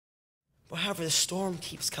But however, the storm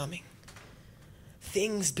keeps coming.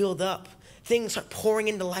 Things build up. Things start pouring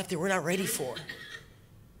into life that we're not ready for.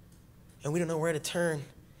 And we don't know where to turn.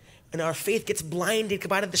 And our faith gets blinded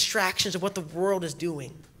by the distractions of what the world is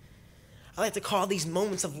doing. I like to call these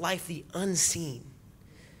moments of life the unseen.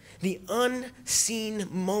 The unseen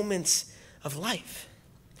moments of life.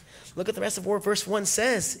 Look at the rest of what verse 1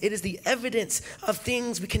 says. It is the evidence of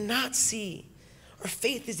things we cannot see. Our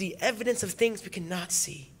faith is the evidence of things we cannot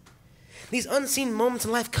see. These unseen moments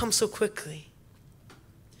in life come so quickly.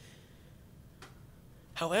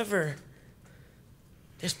 However,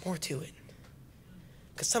 there's more to it.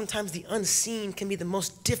 Because sometimes the unseen can be the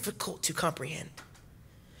most difficult to comprehend.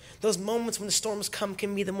 Those moments when the storms come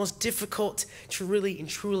can be the most difficult to really and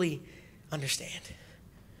truly understand.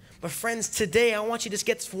 But friends, today I want you to just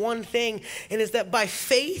get one thing, and it's that by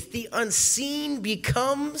faith, the unseen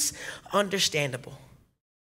becomes understandable.